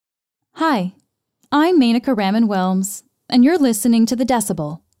Hi, I'm Menaka Raman-Wilms, and you're listening to The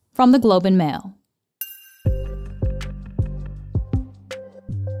Decibel from the Globe and Mail.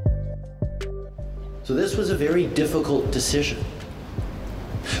 So this was a very difficult decision.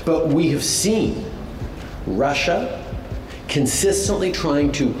 But we have seen Russia consistently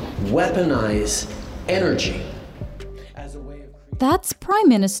trying to weaponize energy as a way of creating... That's Prime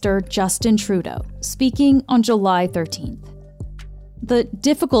Minister Justin Trudeau speaking on July 13th. The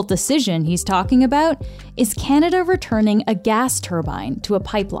difficult decision he's talking about is Canada returning a gas turbine to a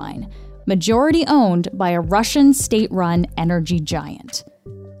pipeline, majority owned by a Russian state-run energy giant.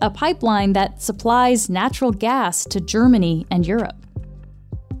 A pipeline that supplies natural gas to Germany and Europe.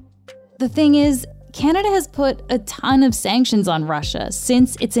 The thing is, Canada has put a ton of sanctions on Russia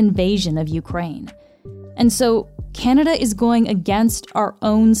since its invasion of Ukraine. And so Canada is going against our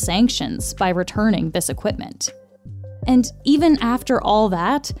own sanctions by returning this equipment. And even after all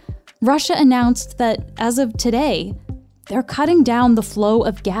that, Russia announced that as of today, they're cutting down the flow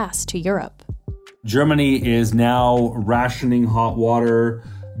of gas to Europe. Germany is now rationing hot water,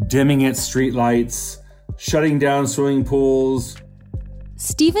 dimming its streetlights, shutting down swimming pools.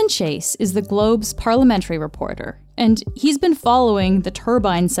 Stephen Chase is the Globe's parliamentary reporter, and he's been following the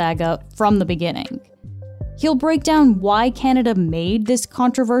turbine saga from the beginning. He'll break down why Canada made this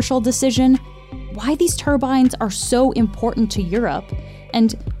controversial decision, why these turbines are so important to Europe,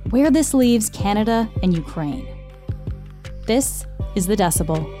 and where this leaves Canada and Ukraine. This is The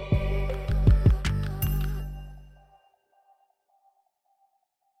Decibel.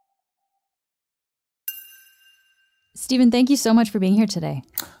 Stephen, thank you so much for being here today.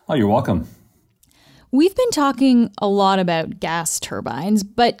 Oh, you're welcome. We've been talking a lot about gas turbines,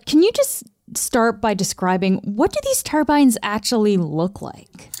 but can you just start by describing what do these turbines actually look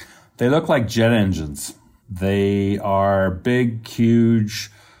like? They look like jet engines. They are big,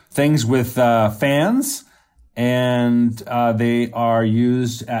 huge things with fans, and they are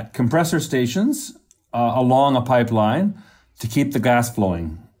used at compressor stations along a pipeline to keep the gas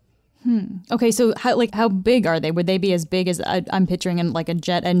flowing. Okay, so how big are they? Would they be as big as I'm picturing in like a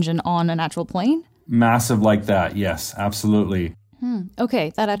jet engine on an actual plane? Massive like that, yes, absolutely.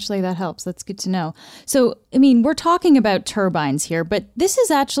 Okay, that helps. That's good to know. So, I mean, we're talking about turbines here, but this is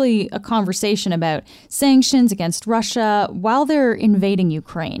actually a conversation about sanctions against Russia while they're invading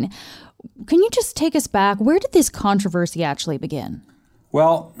Ukraine. Can you just take us back? Where did this controversy actually begin?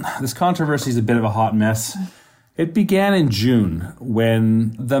 Well, this controversy is a bit of a hot mess. It began in June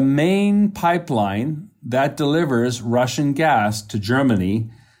when the main pipeline that delivers Russian gas to Germany,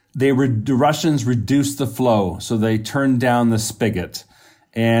 the Russians reduced the flow, so they turned down the spigot.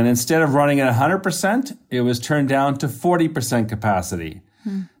 And instead of running at 100%, it was turned down to 40% capacity.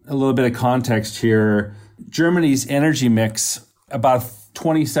 A little bit of context here. Germany's energy mix, about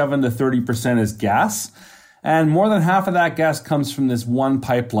 27 to 30% is gas. And more than half of that gas comes from this one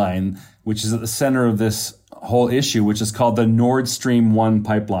pipeline, which is at the center of this whole issue, which is called the Nord Stream 1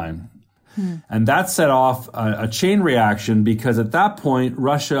 pipeline. And that set off a chain reaction because at that point,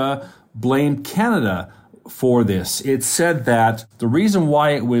 Russia blamed Canada for this. It said that the reason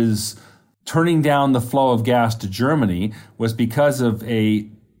why it was turning down the flow of gas to Germany was because of a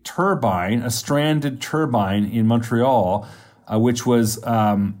turbine, a stranded turbine in Montreal, which was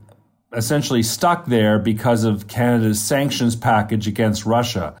essentially stuck there because of Canada's sanctions package against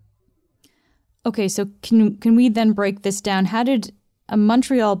Russia. Okay, so can we then break this down? How did a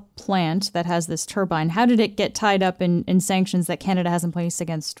Montreal plant that has this turbine, how did it get tied up in sanctions that Canada has in place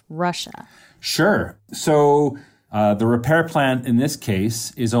against Russia? Sure. So the repair plant in this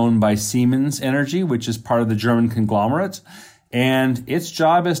case is owned by Siemens Energy, which is part of the German conglomerate. And its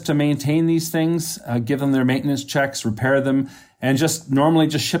job is to maintain these things, give them their maintenance checks, repair them, and just normally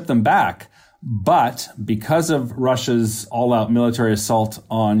just ship them back. But because of Russia's all-out military assault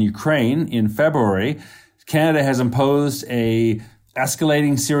on Ukraine in February, Canada has imposed a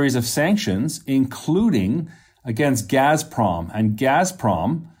escalating series of sanctions, including against Gazprom. And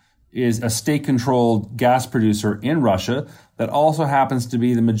Gazprom is a state-controlled gas producer in Russia that also happens to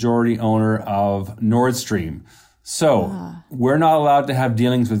be the majority owner of Nord Stream. So we're not allowed to have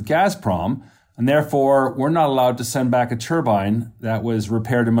dealings with Gazprom, and therefore we're not allowed to send back a turbine that was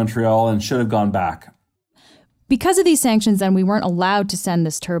repaired in Montreal and should have gone back. Because of these sanctions, then, we weren't allowed to send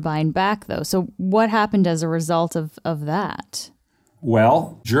this turbine back, though. So what happened as a result of that?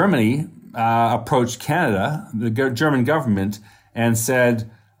 Well, Germany approached Canada, the German government, and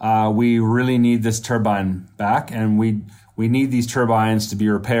said, we really need this turbine back, and we need these turbines to be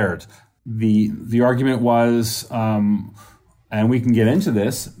repaired. The argument was, and we can get into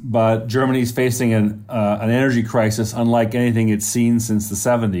this, but Germany's facing an energy crisis unlike anything it's seen since the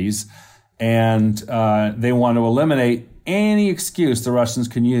 70s. And they want to eliminate any excuse the Russians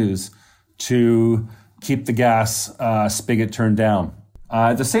can use to keep the gas spigot turned down.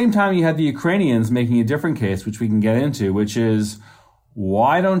 At the same time, you had the Ukrainians making a different case, which we can get into, which is,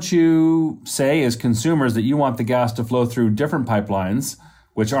 why don't you say as consumers that you want the gas to flow through different pipelines,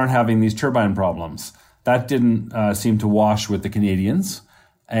 which aren't having these turbine problems? That didn't seem to wash with the Canadians.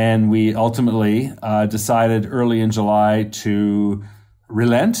 And we ultimately decided early in July to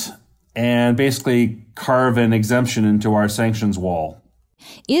relent and basically carve an exemption into our sanctions wall.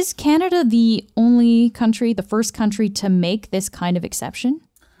 Is Canada the only country, the first country to make this kind of exception?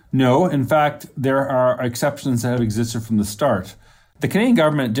 No. In fact, there are exceptions that have existed from the start. The Canadian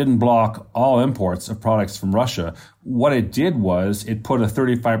government didn't block all imports of products from Russia. What it did was it put a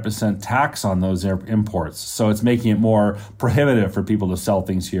 35% tax on those imports. So it's making it more prohibitive for people to sell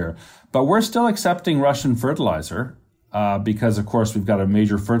things here. But we're still accepting Russian fertilizer because, of course, we've got a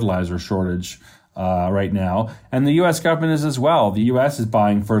major fertilizer shortage right now. And the U.S. government is as well. The U.S. is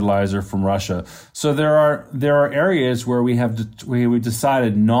buying fertilizer from Russia. So there are areas where we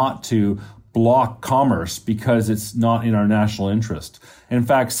decided not to block commerce because it's not in our national interest. In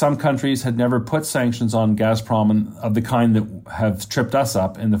fact, some countries had never put sanctions on Gazprom of the kind that have tripped us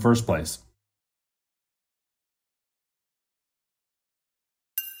up in the first place.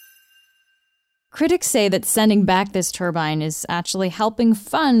 Critics say that sending back this turbine is actually helping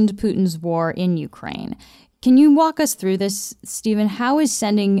fund Putin's war in Ukraine. Can you walk us through this, Stephen? How is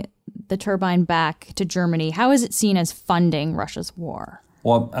sending the turbine back to Germany, how is it seen as funding Russia's war?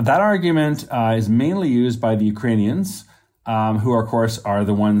 Well, that argument is mainly used by the Ukrainians, who, of course, are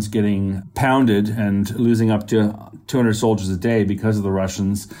the ones getting pounded and losing up to 200 soldiers a day because of the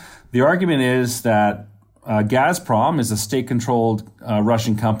Russians. The argument is that Gazprom is a state-controlled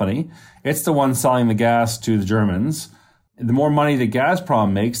Russian company. It's the one selling the gas to the Germans. The more money that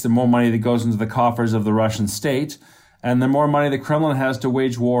Gazprom makes, the more money that goes into the coffers of the Russian state, and the more money the Kremlin has to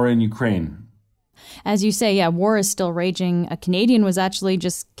wage war in Ukraine. As you say, war is still raging. A Canadian was actually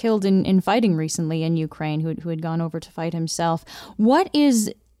just killed in fighting recently in Ukraine, who had gone over to fight himself. What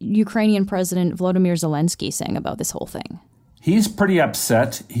is Ukrainian President Volodymyr Zelensky saying about this whole thing? He's pretty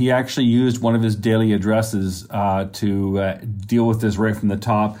upset. He actually used one of his daily addresses to deal with this right from the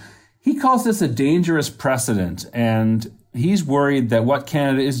top. He calls this a dangerous precedent, and he's worried that what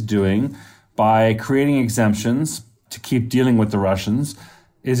Canada is doing by creating exemptions to keep dealing with the Russians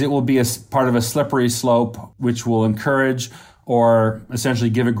is it will be a part of a slippery slope which will encourage or essentially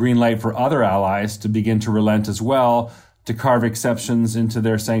give a green light for other allies to begin to relent as well, to carve exceptions into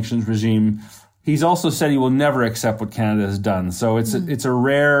their sanctions regime. He's also said he will never accept what Canada has done. So it's a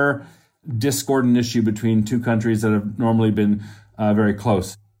rare discordant issue between two countries that have normally been very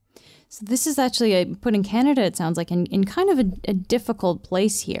close. So this is actually putting Canada, it sounds like, in kind of a difficult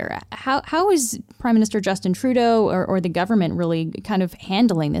place here. How is Prime Minister Justin Trudeau or the government really kind of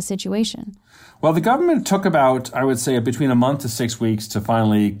handling this situation? Well, the government took about, I would say, between a month to 6 weeks to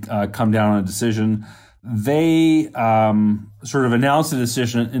finally come down on a decision. They sort of announced the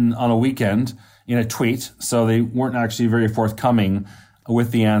decision on a weekend in a tweet, so they weren't actually very forthcoming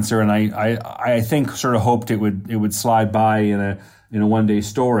with the answer. And I think sort of hoped it would slide by in a one-day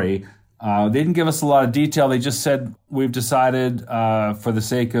story. They didn't give us a lot of detail. They just said, we've decided for the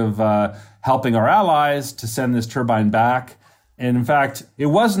sake of helping our allies to send this turbine back. And in fact, it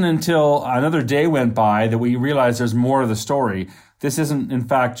wasn't until another day went by that we realized there's more to the story. This isn't, in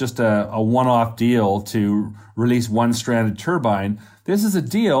fact, just a one-off deal to release one stranded turbine. This is a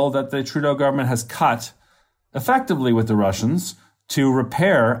deal that the Trudeau government has cut effectively with the Russians to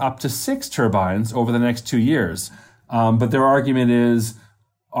repair up to 6 turbines over the next 2 years. But their argument is,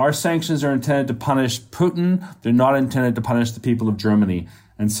 our sanctions are intended to punish Putin. They're not intended to punish the people of Germany.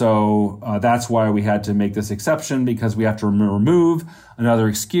 And so that's why we had to make this exception, because we have to remove another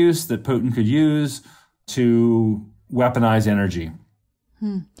excuse that Putin could use to weaponize energy.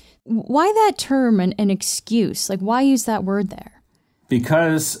 Why that term, an excuse? Like, why use that word there?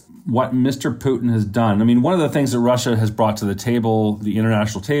 Because what Mr. Putin has done, I mean, one of the things that Russia has brought to the table, the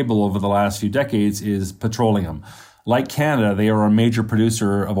international table over the last few decades, is petroleum. Like Canada, they are a major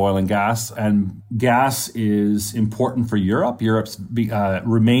producer of oil and gas is important for Europe. Europe's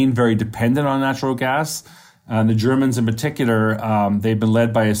remained very dependent on natural gas. The Germans in particular, they've been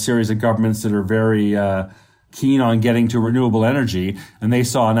led by a series of governments that are very keen on getting to renewable energy, and they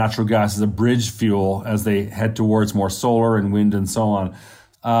saw natural gas as a bridge fuel as they head towards more solar and wind and so on.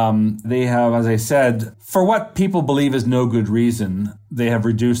 They have, as I said, for what people believe is no good reason, they have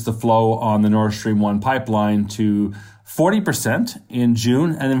reduced the flow on the Nord Stream 1 pipeline to 40% in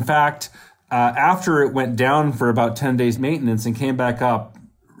June. And in fact, after it went down for about 10 days maintenance and came back up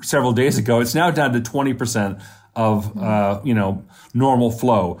several days ago. It's now down to 20% of, normal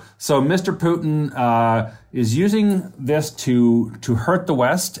flow. So Mr. Putin is using this to hurt the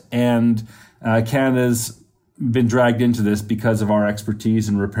West, and Canada's been dragged into this because of our expertise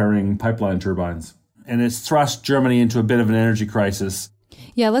in repairing pipeline turbines. And it's thrust Germany into a bit of an energy crisis.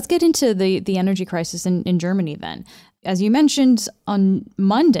 Yeah, let's get into the energy crisis in Germany then. As you mentioned, on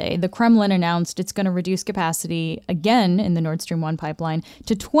Monday, the Kremlin announced it's going to reduce capacity again in the Nord Stream 1 pipeline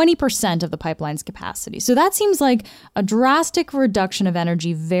to 20% of the pipeline's capacity. So that seems like a drastic reduction of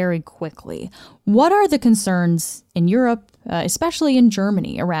energy very quickly. What are the concerns in Europe, especially in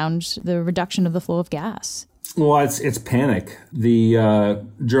Germany, around the reduction of the flow of gas? Well, it's panic. The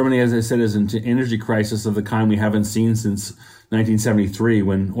Germany, as I said, is into energy crisis of the kind we haven't seen since 1973,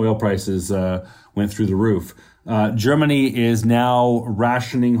 when oil prices went through the roof. Germany is now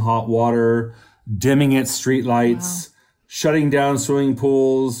rationing hot water, dimming its streetlights, shutting down swimming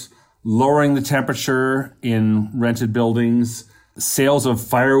pools, lowering the temperature in rented buildings. Sales of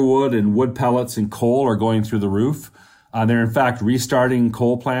firewood and wood pellets and coal are going through the roof. They're in fact restarting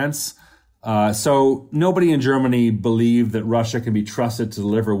coal plants. So nobody in Germany believed that Russia can be trusted to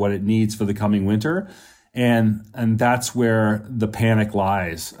deliver what it needs for the coming winter. And that's where the panic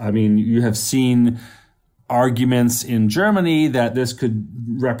lies. I mean, you have seen arguments in Germany that this could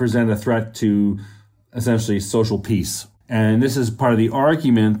represent a threat to essentially social peace. And this is part of the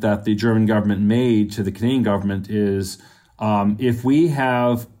argument that the German government made to the Canadian government is if we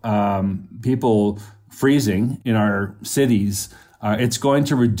have people freezing in our cities, it's going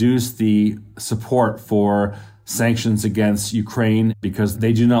to reduce the support for sanctions against Ukraine because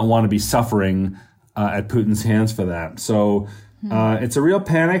they do not want to be suffering at Putin's hands for that. So it's a real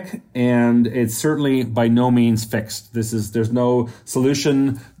panic, and it's certainly by no means fixed. There's no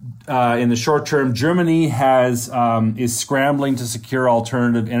solution in the short term. Germany is scrambling to secure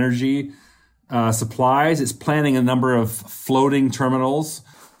alternative energy supplies. It's planning a number of floating terminals,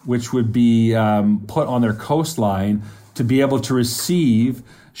 which would be put on their coastline to be able to receive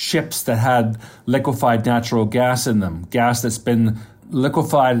ships that had liquefied natural gas in them, gas that's been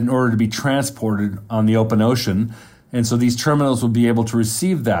liquefied in order to be transported on the open ocean. And so these terminals would be able to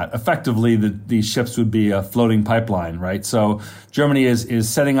receive that. Effectively, these ships would be a floating pipeline, right? So Germany is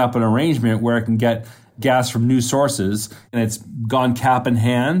setting up an arrangement where it can get gas from new sources, and it's gone cap in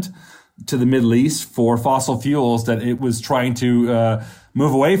hand to the Middle East for fossil fuels that it was trying to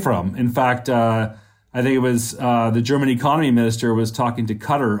move away from. In fact, I think it was the German economy minister was talking to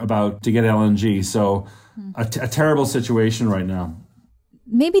Qatar about to get LNG. So a terrible situation right now.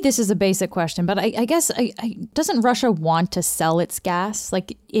 Maybe this is a basic question, but I guess doesn't Russia want to sell its gas?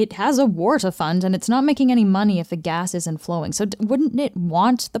 Like, it has a war to fund, and it's not making any money if the gas isn't flowing. So wouldn't it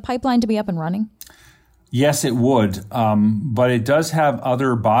want the pipeline to be up and running? Yes, it would, but it does have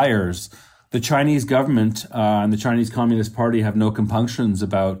other buyers. The Chinese government and the Chinese Communist Party have no compunctions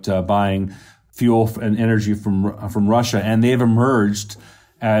about buying fuel and energy from Russia, and they've emerged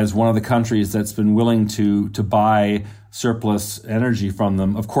as one of the countries that's been willing to buy surplus energy from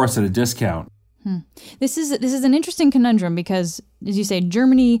them, of course, at a discount. This is an interesting conundrum because, as you say,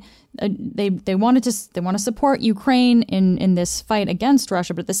 Germany they want to support Ukraine in this fight against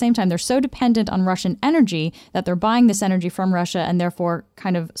Russia, but at the same time they're so dependent on Russian energy that they're buying this energy from Russia and therefore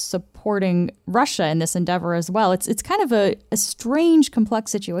kind of supporting Russia in this endeavor as well. It's kind of a strange,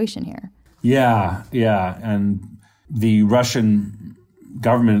 complex situation here. Yeah, and the Russian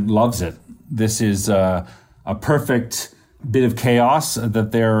government loves it. This is a perfect bit of chaos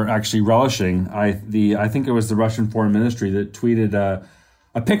that they're actually relishing. I think it was the Russian Foreign Ministry that tweeted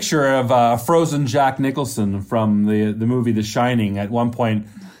a picture of frozen Jack Nicholson from the movie The Shining. At one point,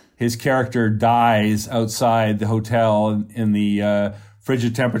 his character dies outside the hotel in the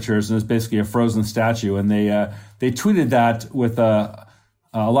frigid temperatures, and it's basically a frozen statue. And they tweeted that with a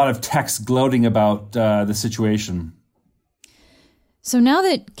lot of text gloating about the situation. So now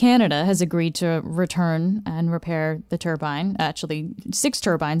that Canada has agreed to return and repair the turbine, actually 6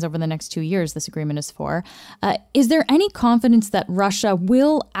 turbines over the next 2 years this agreement is for, is there any confidence that Russia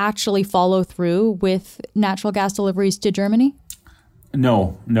will actually follow through with natural gas deliveries to Germany?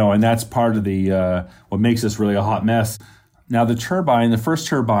 No, and that's part of the what makes this really a hot mess. Now the first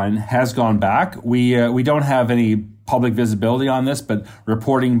turbine has gone back. We don't have any public visibility on this, but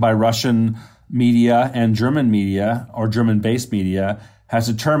reporting by Russian media and German media, or German-based media, has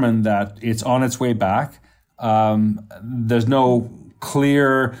determined that it's on its way back. There's no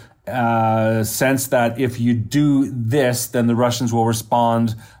clear sense that if you do this, then the Russians will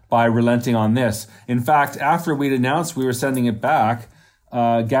respond by relenting on this. In fact, after we'd announced we were sending it back,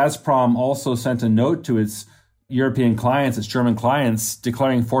 Gazprom also sent a note to its European clients, its German clients,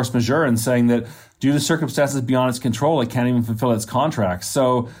 declaring force majeure and saying that due to circumstances beyond its control, it can't even fulfill its contracts.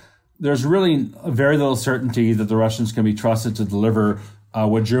 So there's really very little certainty that the Russians can be trusted to deliver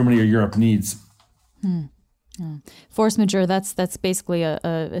what Germany or Europe needs. Force majeure, that's basically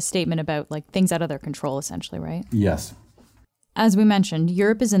a statement about like things out of their control, essentially, right? Yes. As we mentioned,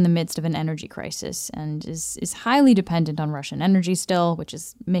 Europe is in the midst of an energy crisis and is highly dependent on Russian energy still, which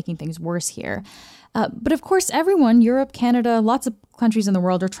is making things worse here. But of course, everyone, Europe, Canada, lots of countries in the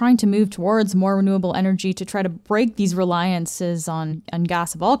world are trying to move towards more renewable energy to try to break these reliances on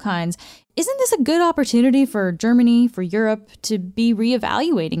gas of all kinds. Isn't this a good opportunity for Germany, for Europe, to be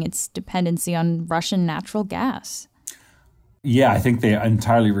reevaluating its dependency on Russian natural gas? Yeah, I think they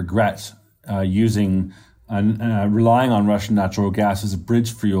entirely regret relying on Russian natural gas as a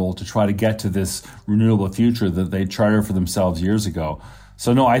bridge fuel to try to get to this renewable future that they chartered for themselves years ago.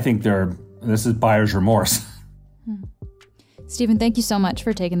 So no, I think this is buyer's remorse. Stephen, thank you so much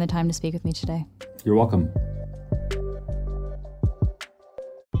for taking the time to speak with me today. You're welcome.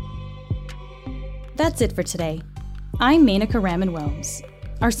 That's it for today. I'm Menaka Raman-Wilms.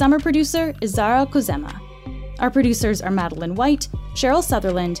 Our summer producer is Zara Kozema. Our producers are Madeline White, Cheryl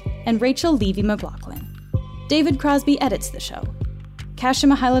Sutherland, and Rachel Levy-McLaughlin. David Crosby edits the show. Kasia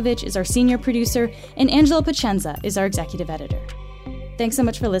Mihailovich is our senior producer, and Angela Pacenza is our executive editor. Thanks so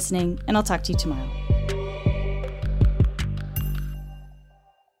much for listening, and I'll talk to you tomorrow.